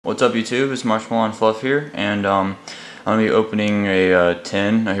What's up YouTube, it's MarshmallonFluff here, and I'm going to be opening a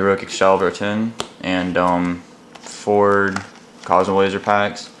Heroic Excalibur 10, and 4 Cosmo laser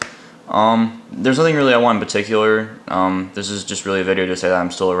packs. There's nothing really I want in particular. This is just really a video to say that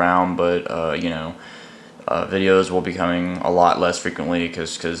I'm still around, but videos will be coming a lot less frequently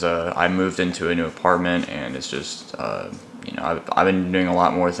because I moved into a new apartment, and it's just, I've been doing a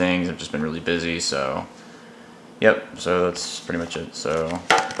lot more things. I've just been really busy, so yep, so that's pretty much it. So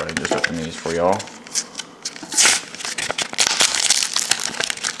go ahead and just open these for y'all.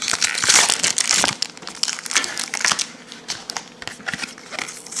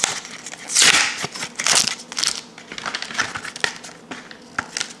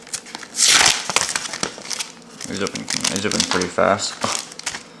 These open pretty fast.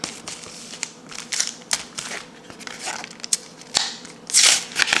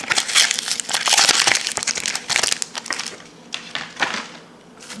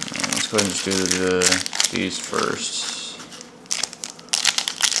 Let's go ahead and just do these first.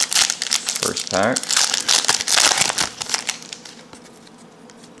 First pack.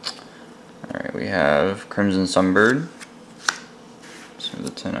 Alright, we have Crimson Sunbird. Let's move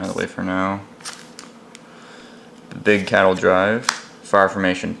the tin out of the way for now. Big Cattle Drive, Fire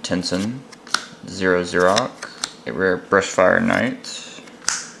Formation Tinson, Zero Xerox, a rare Brushfire Knight,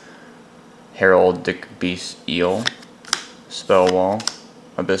 Heraldic Beast Eel, Spell Wall,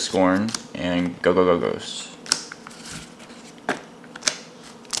 Abyss Scorn, and Go Go Go Ghost.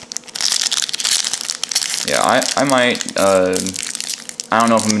 Yeah, I might, I don't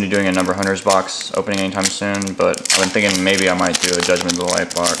know if I'm going to be doing a Number Hunters box opening anytime soon, but I've been thinking maybe I might do a Judgment of the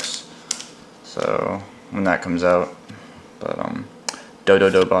Light box. So when that comes out. But Dodo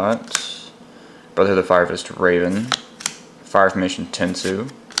Dobot, Brother of the Fire Fist Raven, Fire Formation Tensu,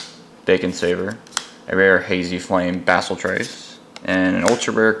 Bacon Saver, a rare Hazy Flame Basil Trace, and an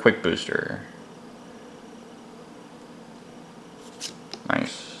ultra rare Quick Booster.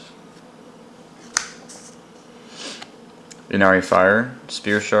 Nice. Inari Fire,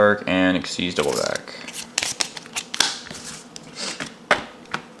 Spear Shark, and Xyz Doubleback.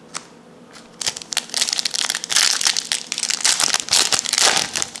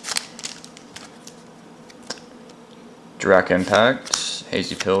 Drac Impact,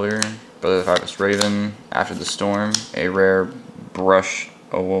 Hazy Pillar, Brother of the Fire Fist Raven, After the Storm, a rare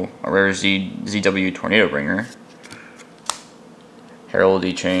ZW Tornado Bringer,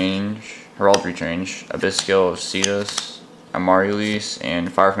 Heraldry Change, Abyss Scale of Cetus, Amaryllis,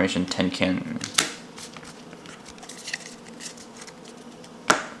 and Fire Formation Tenkin.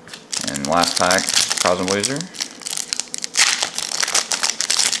 And last pack, Cosmo Laser.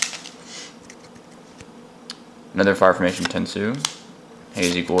 Another Fire Formation Tensu,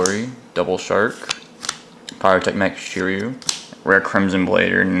 Hazy Glory, Double Shark, Pyrotech Mech Shiryu, Rare Crimson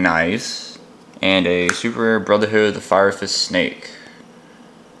Blader, nice, and a super rare Brotherhood of the Fire Fist Snake.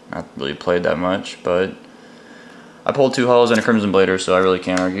 Not really played that much, but I pulled 2 hulls and a Crimson Blader, so I really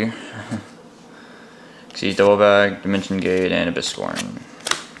can't argue. Xyz Doubleback, Dimension Gate, and Abyss Scorn.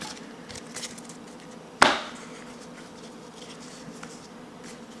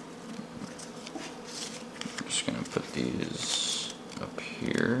 Just gonna put these up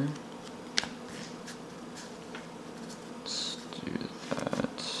here. Let's do that.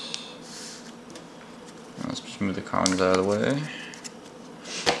 Let's just move the commons out of the way.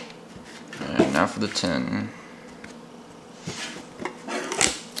 And now for the tin.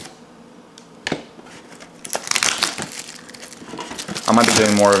 I might be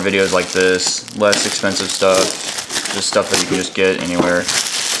doing more videos like this, less expensive stuff, just stuff that you can just get anywhere.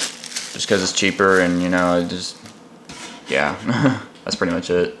 Just because it's cheaper, and yeah, that's pretty much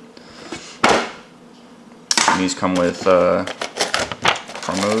it. And these come with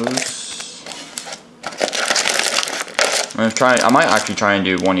promos. I might actually try and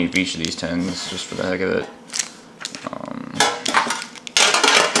do one of each of these tins, just for the heck of it.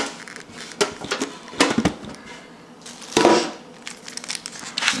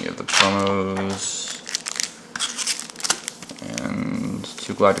 You have the promos.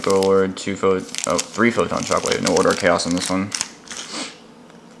 2 Galactic Overlord, 3 Photon Shockwave, no Order of Chaos on this one.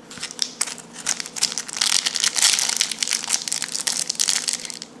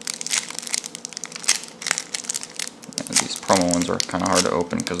 And these promo ones are kind of hard to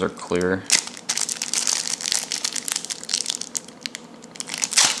open because they're clear.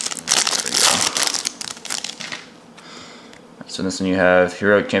 There we go. So in this one you have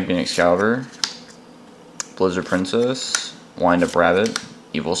Heroic Champion Excalibur, Blizzard Princess, Wind Up Rabbit,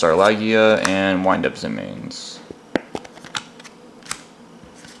 Evil Star Lagia, and Wind Up Zimains.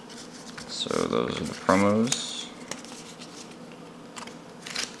 So those are the promos.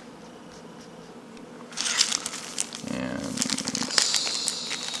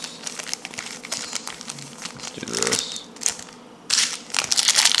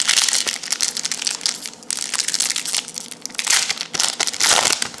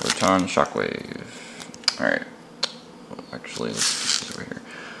 Photon Shockwave. Alright. Actually, let's put this over here.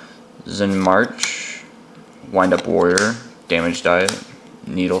 Zen March, Wind Up Warrior, Damage Diet,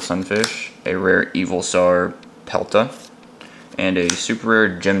 Needle Sunfish, a rare Evil Star Pelta, and a super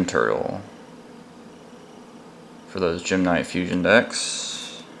rare Gem Turtle for those Gem Knight Fusion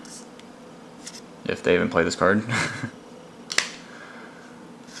decks, if they even play this card.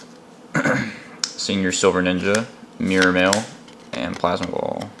 Senior Silver Ninja, Mirror Mail, and Plasma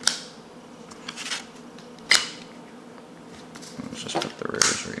Ball. Let's just put the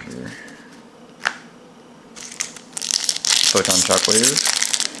rares right here. Photon Shockwave,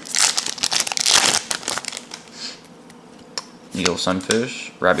 Needle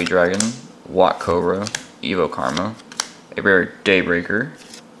Sunfish, Rabby Dragon, Watt Cobra, Evo Karma, a rare Daybreaker,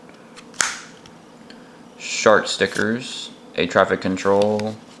 Shark Stickers, a Traffic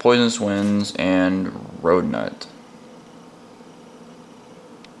Control, Poisonous Winds, and Road Nut.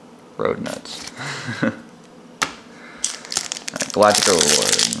 Road Nuts. Right, Galactic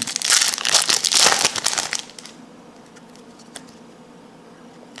Overlord.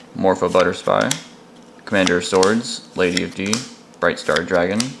 Morpho Butterspy, Commander of Swords, Lady of D, Bright Star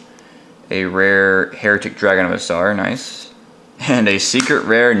Dragon, a rare Heretic Dragon of a Star, nice, and a secret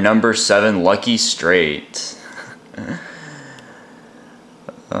rare number 7 Lucky Straight.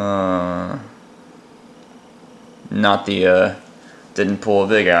 Not the, didn't pull a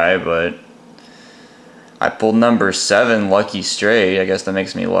big eye, but I pulled number 7 Lucky Straight. I guess that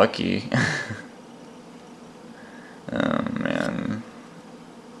makes me lucky. Oh, man.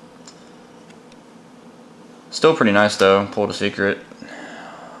 Still pretty nice, though. Pulled a secret.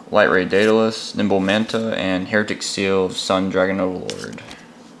 Light Ray Daedalus, Nimble Manta, and Heretic Seal of Sun Dragon Overlord.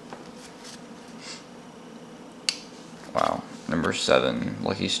 Wow. Number 7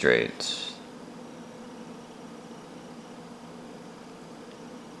 Lucky Straight.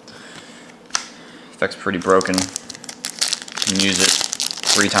 Effect's pretty broken. You can use it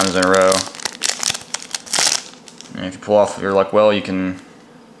 3 times in a row. And if you pull off your luck well, you can,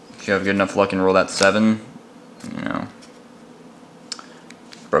 if you have good enough luck and roll that 7, you know,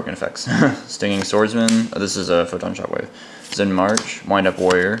 broken effects. Stinging Swordsman, this is a Photon Shockwave. Zen March, Wind Up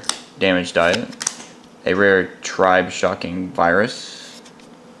Warrior, Damage Diet, a rare Tribe Shocking Virus,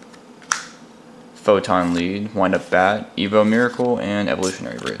 Photon Lead, Wind Up Bat, Evo Miracle, and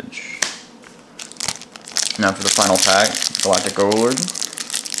Evolutionary Bridge. Now for the final pack, Galactic Overlord.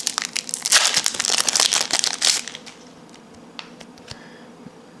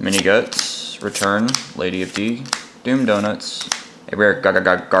 Mini Guts, Return, Lady of D, Doom Donuts, a rare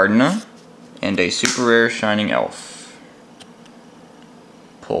Gardena, and a super rare Shining Elf.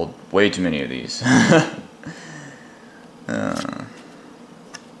 Pulled way too many of these.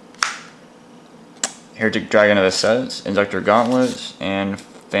 Heretic Dragon of the Sets, Inductor Gauntlet, and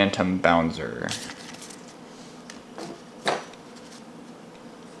Phantom Bouncer.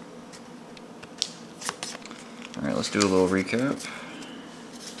 Alright, let's do a little recap.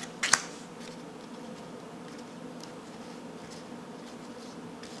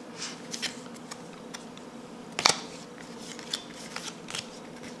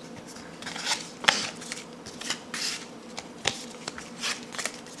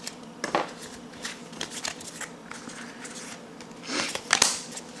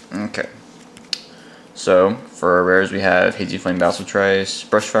 Okay, so for our rares we have Hazy Flame Battletrace,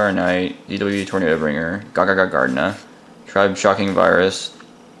 Brushfire Knight, DW Tornado Bringer, Gardena, Tribe Shocking Virus,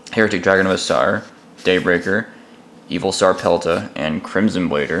 Heretic Dragon of a Star, Daybreaker, Evil Star Pelta, and Crimson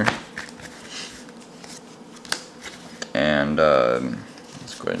Blader. And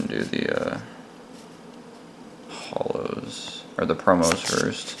let's go ahead and do the holos, or the promos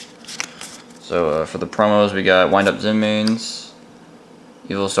first. So for the promos we got Wind Up Zen Mains,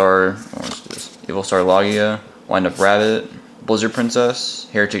 Evil Star Logia, Wind Up Rabbit, Blizzard Princess,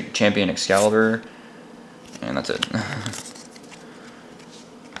 Heretic Champion Excalibur, and that's it.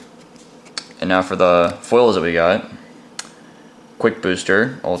 And now for the foils that we got: Quick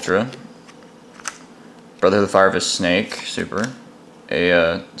Booster Ultra, Brotherhood of the Fire Fist Snake Super,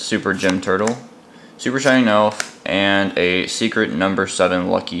 a Super Gem Turtle, Super Shining Elf, and a secret number 7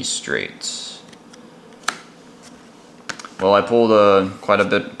 Lucky Straight. Well, I pulled quite a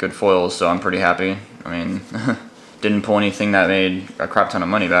bit good foils, so I'm pretty happy. I mean, didn't pull anything that made a crap ton of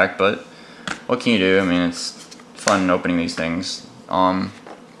money back, but what can you do? I mean, it's fun opening these things,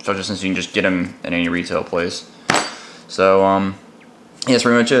 especially since you can just get them at any retail place. So, yeah, that's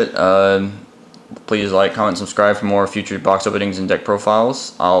pretty much it. Please like, comment, subscribe for more future box openings and deck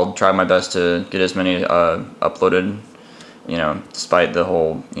profiles. I'll try my best to get as many uploaded, you know, despite the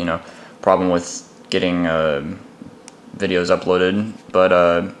whole, you know, problem with getting videos uploaded.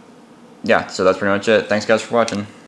 But yeah, so that's pretty much it. Thanks guys for watching.